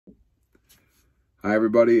Hi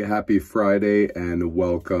everybody, happy Friday and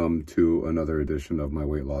welcome to another edition of my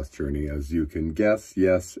weight loss journey. As you can guess,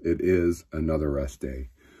 yes, it is another rest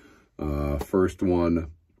day. First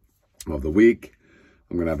one of the week.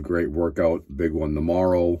 I'm gonna have a great workout, big one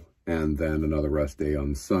tomorrow, and then another rest day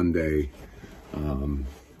on Sunday,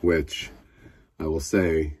 which I will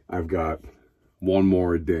say I've got one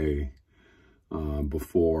more day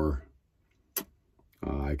before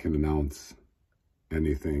I can announce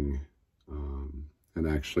anything. And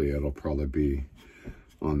actually it'll probably be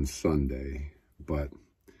on Sunday, but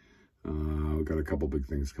we've got a couple big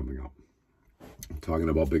things coming up. Talking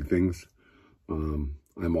about big things,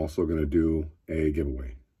 I'm also going to do a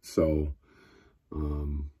giveaway. So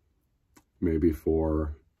maybe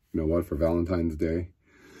for, for Valentine's Day,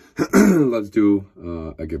 let's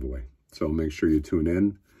do a giveaway. So make sure you tune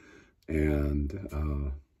in,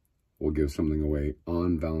 and we'll give something away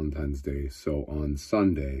on Valentine's Day. So on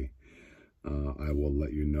Sunday, I will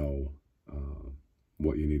let you know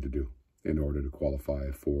what you need to do in order to qualify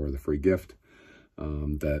for the free gift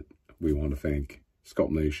that we want to thank Sculpt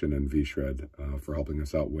Nation and VShred for helping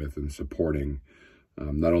us out with and supporting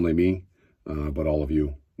not only me, but all of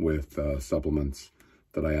you with supplements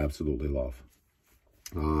that I absolutely love.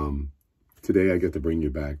 Today I get to bring you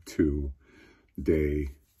back to day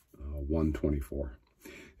 124.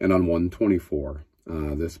 And on 124,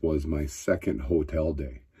 this was my second hotel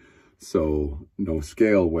day. So no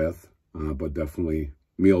scale width, but definitely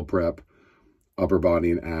meal prep, upper body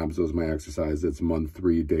and abs was my exercise. It's month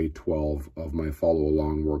 3, day 12 of my follow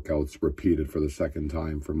along workouts, repeated for the second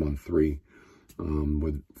time for month 3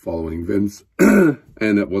 with following Vince.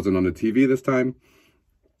 And it wasn't on the TV this time.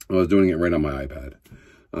 I was doing it right on my iPad.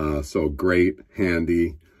 So great,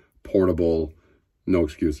 handy, portable, no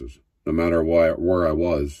excuses. No matter where I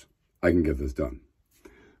was, I can get this done.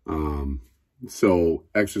 So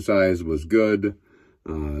exercise was good,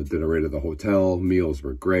 did it right at the hotel, meals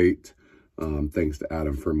were great. Thanks to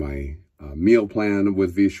Adam for my meal plan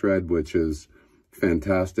with VShred, which is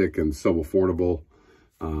fantastic and so affordable,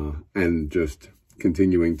 and just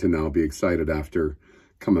continuing to now be excited after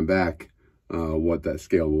coming back, what that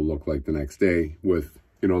scale will look like the next day with,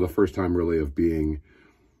 the first time really of being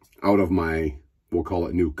out of my, we'll call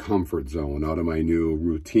it new comfort zone, out of my new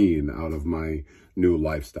routine, out of my new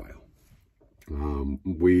lifestyle.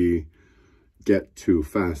 We get to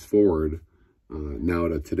fast forward now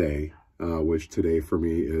to today, which today for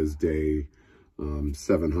me is day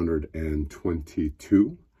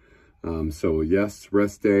 722. So yes,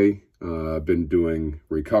 rest day. I've been doing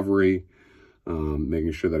recovery,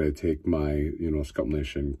 making sure that I take my, Sculpt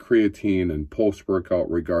Nation creatine and post-workout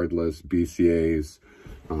regardless, BCAAs,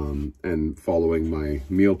 and following my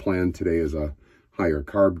meal plan. Today is a higher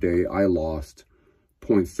carb day. I lost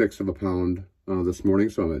 0.6 of a pound this morning,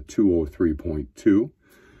 so I'm at 203.2,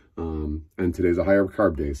 and today's a higher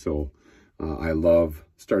carb day. So I love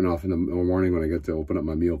starting off in the morning when I get to open up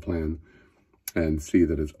my meal plan and see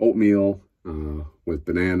that it's oatmeal with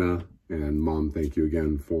banana. And Mom, thank you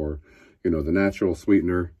again for the natural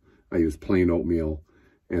sweetener. I use plain oatmeal,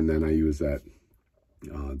 and then I use that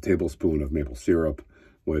tablespoon of maple syrup,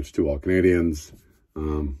 which to all Canadians,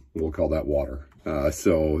 we'll call that water.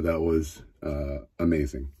 So that was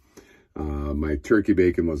amazing. My turkey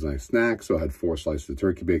bacon was a nice snack, so I had 4 slices of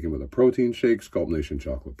turkey bacon with a protein shake, Sculpt Nation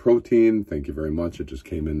chocolate protein. Thank you very much. It just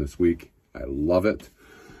came in this week. I love it.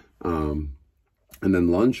 And then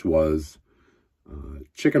lunch was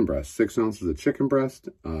chicken breast, 6 ounces of chicken breast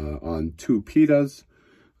on 2 pitas.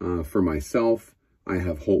 For myself, I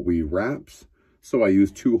have whole wheat wraps, so I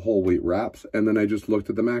used 2 whole wheat wraps, and then I just looked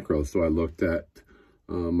at the macros. So I looked at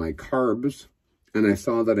my carbs, and I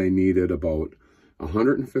saw that I needed about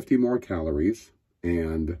 150 more calories,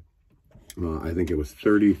 and I think it was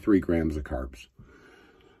 33 grams of carbs,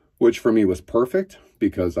 which for me was perfect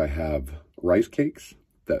because I have rice cakes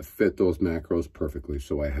that fit those macros perfectly.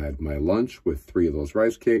 So I had my lunch with 3 of those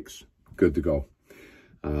rice cakes, good to go.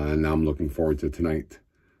 And now I'm looking forward to tonight's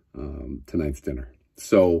dinner.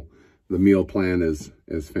 So the meal plan is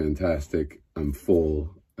fantastic. I'm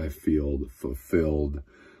full. I feel fulfilled.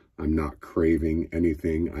 I'm not craving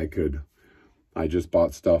anything. I just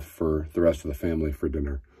bought stuff for the rest of the family for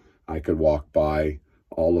dinner. I could walk by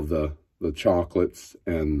all of the chocolates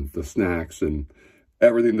and the snacks and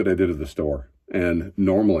everything that I did at the store. And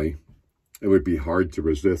normally it would be hard to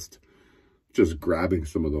resist just grabbing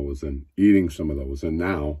some of those and eating some of those. And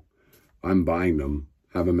now I'm buying them,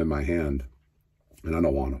 have them in my hand, and I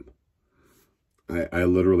don't want them. I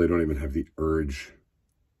literally don't even have the urge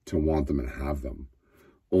to want them and have them,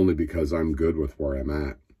 only because I'm good with where I'm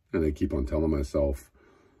at. And I keep on telling myself,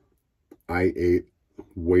 I ate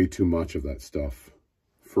way too much of that stuff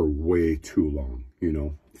for way too long,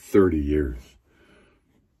 30 years,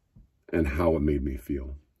 and how it made me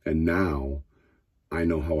feel. And now I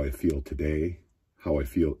know how I feel today, how I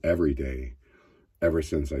feel every day, ever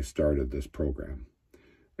since I started this program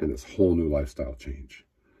and this whole new lifestyle change.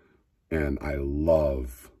 And I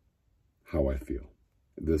love how I feel.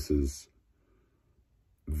 This is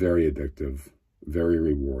very addictive, very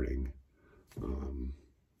rewarding. And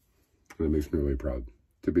it makes me really proud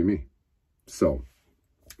to be me. So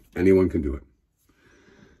anyone can do it.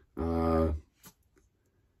 And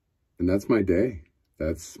that's my day.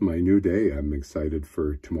 That's my new day. I'm excited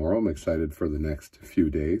for tomorrow. I'm excited for the next few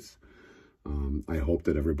days. I hope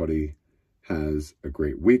that everybody has a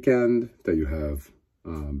great weekend, that you have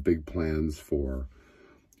big plans for,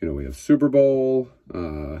 we have Super Bowl,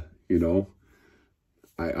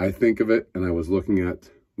 I think of it, and I was looking at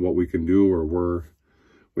what we can do, or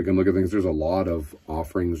we can look at things. There's a lot of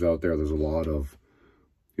offerings out there. There's a lot of,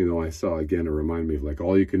 I saw, again, it reminded me of like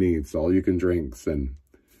all you can eats, all you can drinks, and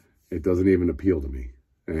it doesn't even appeal to me.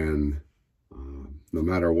 And no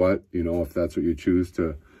matter what, if that's what you choose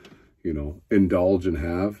to, indulge and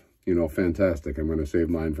have, fantastic. I'm going to save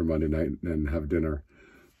mine for Monday night and have dinner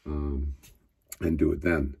and do it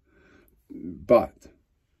then. But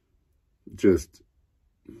just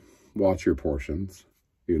watch your portions,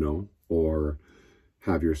 or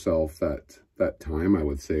have yourself that time. I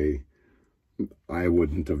would say I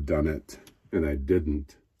wouldn't have done it, and I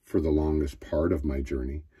didn't for the longest part of my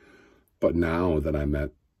journey. But now that I'm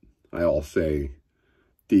at, I'll say,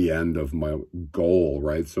 the end of my goal,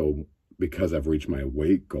 right? So because I've reached my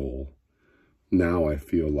weight goal, now I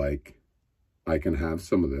feel like I can have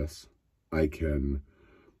some of this. I can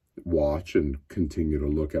watch and continue to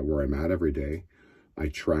look at where I'm at every day. I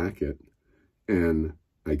track it, and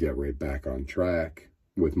I get right back on track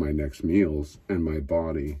with my next meals, and my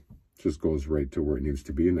body just goes right to where it needs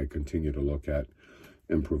to be, and I continue to look at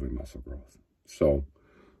improving muscle growth. So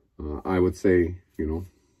I would say,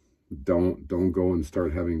 don't go and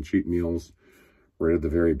start having cheat meals right at the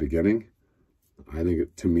very beginning. I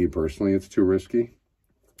think, to me personally, it's too risky.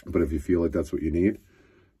 But if you feel like that's what you need,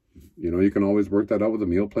 you can always work that out with a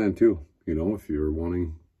meal plan too. If you're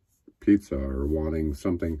wanting pizza or wanting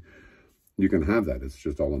something, you can have that. It's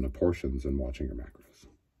just all in the portions and watching your macros.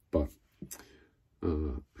 But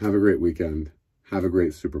have a great weekend. Have a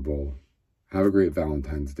great Super Bowl. Have a great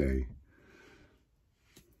Valentine's Day.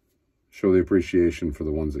 Show the appreciation for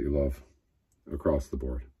the ones that you love across the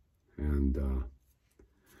board. And,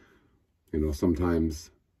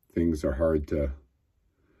 sometimes things are hard to,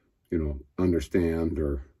 understand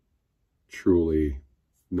or truly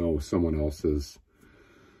know someone else's,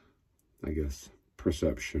 I guess,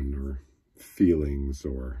 perception or feelings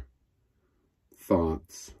or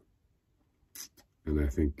thoughts. And I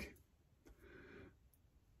think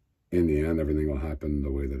in the end, everything will happen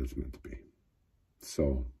the way that it's meant to be.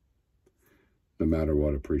 So no matter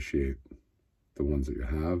what, appreciate the ones that you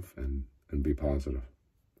have and be positive.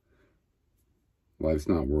 Life's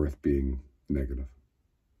not worth being negative.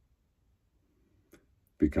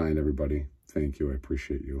 Be kind, everybody. Thank you. I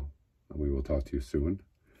appreciate you. We will talk to you soon.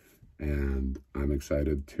 And I'm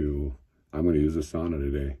excited I'm going to use the sauna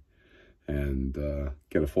today and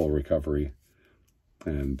get a full recovery,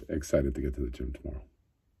 and excited to get to the gym tomorrow.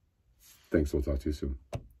 Thanks. We'll talk to you soon.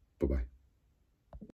 Bye-bye.